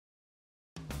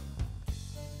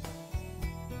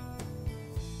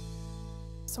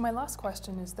So my last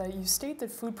question is that you state that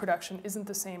food production isn't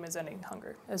the same as ending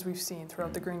hunger, as we've seen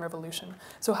throughout the Green Revolution.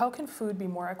 So how can food be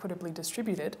more equitably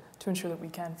distributed to ensure that we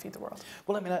can feed the world?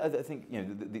 Well, I mean, I think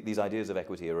these ideas of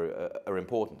equity are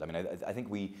important. I mean, I think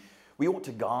we ought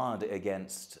to guard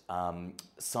against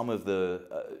some of the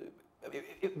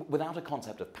without a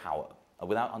concept of power.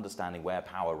 Without understanding where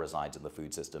power resides in the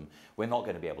food system, we're not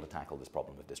going to be able to tackle this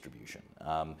problem of distribution.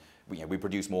 We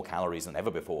produce more calories than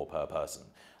ever before per person,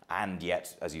 and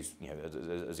yet, as you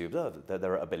observed,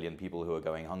 there are 1 billion people who are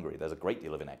going hungry. There's a great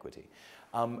deal of inequity.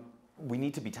 We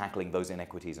need to be tackling those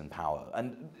inequities in power,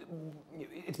 and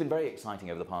it's been very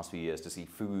exciting over the past few years to see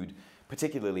food,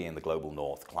 particularly in the global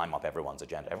north, climb up everyone's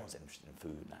agenda. Everyone's interested in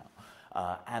food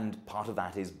now, and part of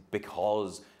that is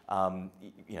because I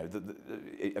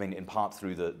mean, in part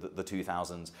through the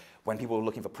 2000s, when people were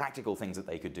looking for practical things that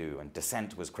they could do, and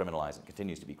dissent was criminalized and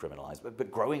continues to be criminalized, but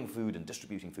growing food and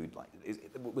distributing food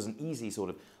was an easy sort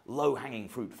of low-hanging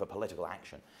fruit for political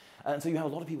action. And so you have a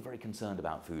lot of people very concerned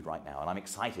about food right now, and I'm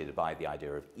excited by the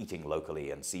idea of eating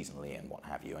locally and seasonally and what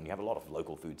have you, and you have a lot of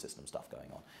local food system stuff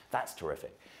going on. That's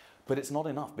terrific. But it's not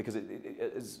enough because,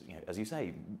 as you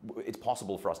say, it's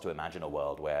possible for us to imagine a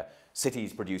world where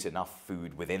cities produce enough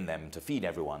food within them to feed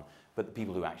everyone, but the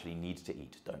people who actually need to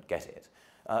eat don't get it.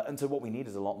 And so what we need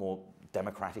is a lot more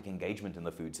democratic engagement in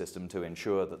the food system to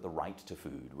ensure that the right to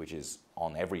food, which is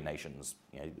on every nation's,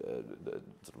 at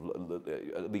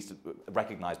least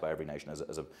recognized by every nation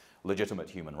as a legitimate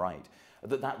human right,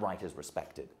 that right is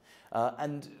respected.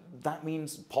 And that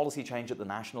means policy change at the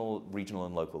national, regional,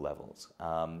 and local levels.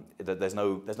 There's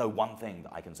no one thing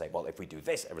that I can say, well, if we do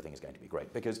this, everything is going to be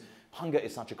great. Because hunger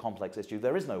is such a complex issue,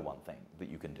 there is no one thing that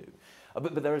you can do.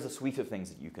 But there is a suite of things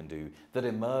that you can do that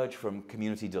emerge from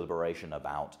community deliberation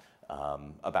about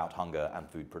hunger and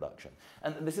food production.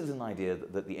 And this is an idea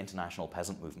that the international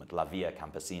peasant movement, La Via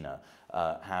Campesina,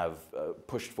 have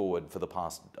pushed forward for the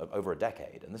past over a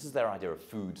decade. And this is their idea of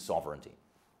food sovereignty.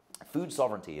 Food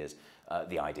sovereignty is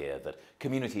the idea that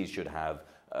communities should have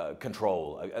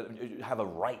control, have a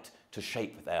right to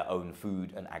shape their own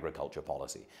food and agriculture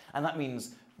policy. And that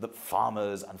means that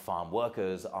farmers and farm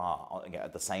workers are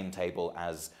at the same table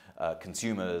as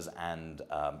consumers and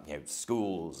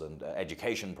schools and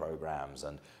education programs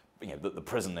and the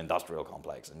prison industrial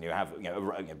complex, and you have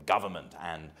government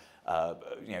and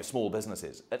small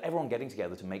businesses, everyone getting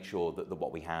together to make sure that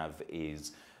what we have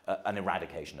is an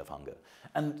eradication of hunger.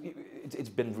 And it's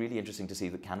been really interesting to see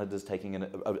that Canada's taking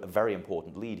a very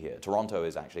important lead here. Toronto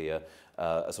is actually a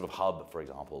sort of hub, for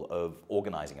example, of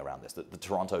organizing around this. The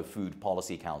Toronto Food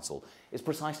Policy Council is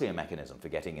precisely a mechanism for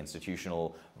getting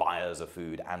institutional buyers of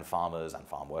food and farmers and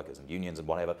farm workers and unions and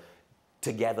whatever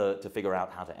together to figure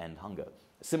out how to end hunger.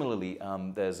 Similarly,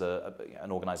 there's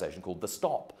an organization called The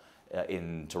Stop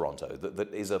in Toronto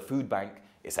that is a food bank,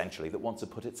 essentially, that wants to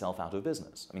put itself out of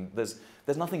business. I mean, there's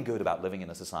nothing good about living in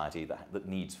a society that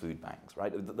needs food banks,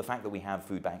 right? The fact that we have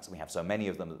food banks and we have so many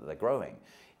of them that they're growing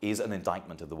is an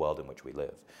indictment of the world in which we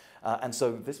live. And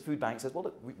so this food bank says, well,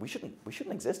 look, we shouldn't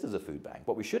exist as a food bank.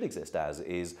 What we should exist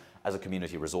is as a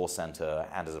community resource center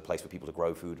and as a place for people to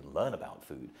grow food and learn about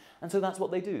food. And so that's what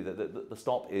they do. The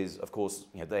Stop is, of course,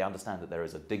 they understand that there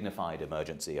is a dignified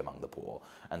emergency among the poor,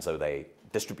 and so they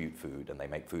distribute food and they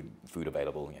make food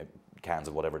available, cans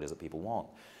of whatever it is that people want.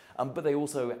 But they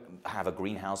also have a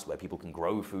greenhouse where people can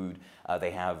grow food.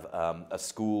 They have a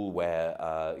school where,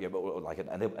 like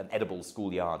an edible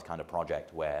schoolyard kind of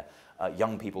project where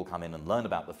young people come in and learn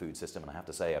about the food system. And I have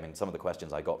to say, I mean, some of the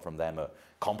questions I got from them are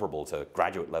comparable to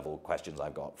graduate level questions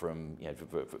I've got from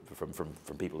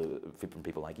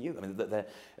people like you. I mean, they're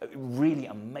really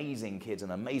amazing kids,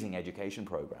 an amazing education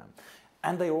program.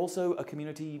 And they are also a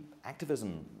community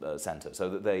activism center, so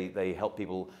that they help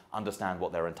people understand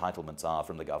what their entitlements are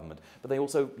from the government. But they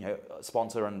also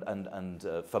sponsor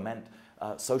and foment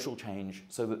social change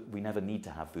so that we never need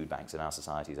to have food banks in our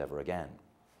societies ever again.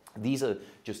 These are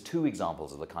just two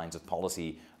examples of the kinds of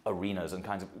policy arenas and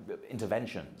kinds of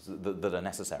interventions that are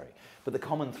necessary. But the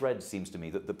common thread seems to me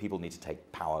that people need to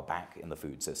take power back in the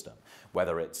food system,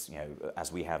 whether it's,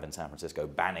 as we have in San Francisco,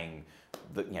 banning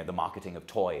the marketing of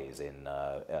toys in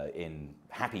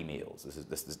Happy Meals.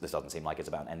 This doesn't seem like it's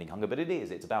about ending hunger, but it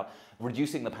is. It's about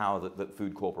reducing the power that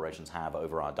food corporations have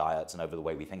over our diets and over the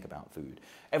way we think about food.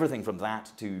 Everything from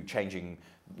that to changing,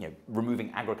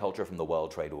 removing agriculture from the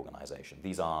World Trade Organization.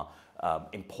 These are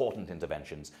important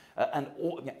interventions, and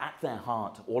at their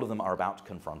heart, all of them are about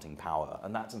confronting power,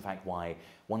 and that's in fact why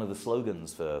one of the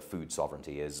slogans for food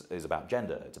sovereignty is about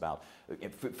gender. It's about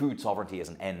food sovereignty as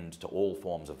an end to all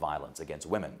forms of violence against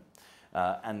women.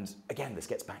 And again, this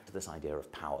gets back to this idea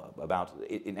of power, about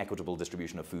inequitable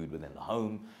distribution of food within the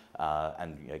home.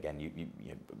 And again,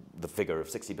 the figure of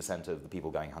 60% of the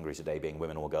people going hungry today being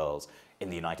women or girls. In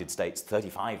the United States,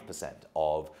 35%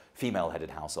 of female-headed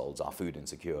households are food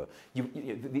insecure.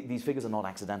 These figures are not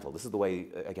accidental. This is the way,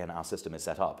 again, our system is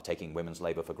set up, taking women's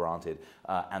labor for granted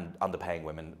and underpaying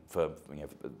women for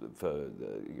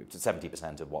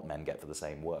 70% of what men get for the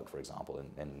same work, for example,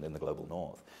 in the global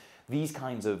north. These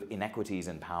kinds of inequities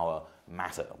in power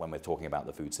matter when we're talking about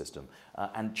the food system,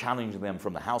 and challenging them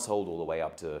from the household all the way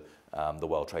up to the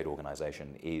World Trade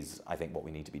Organization is, I think, what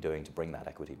we need to be doing to bring that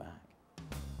equity back.